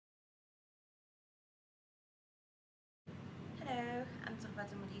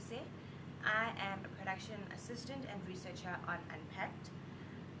I am a production assistant and researcher on Unpacked.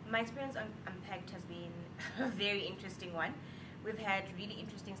 My experience on Unpacked has been a very interesting one. We've had really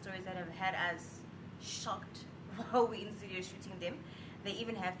interesting stories that have had us shocked while we're in studio shooting them. They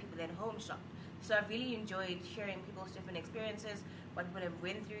even have people at home shocked. So I've really enjoyed hearing people's different experiences, what people have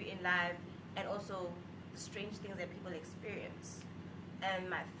went through in life, and also the strange things that people experience. And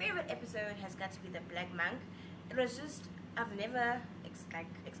my favorite episode has got to be the Black Monk. It was just, I've never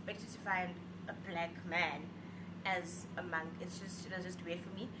expected to find a black man as a monk. It was just weird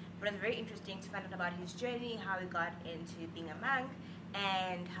for me, but it was very interesting to find out about his journey, how he got into being a monk,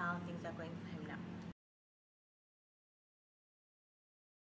 and how things are going for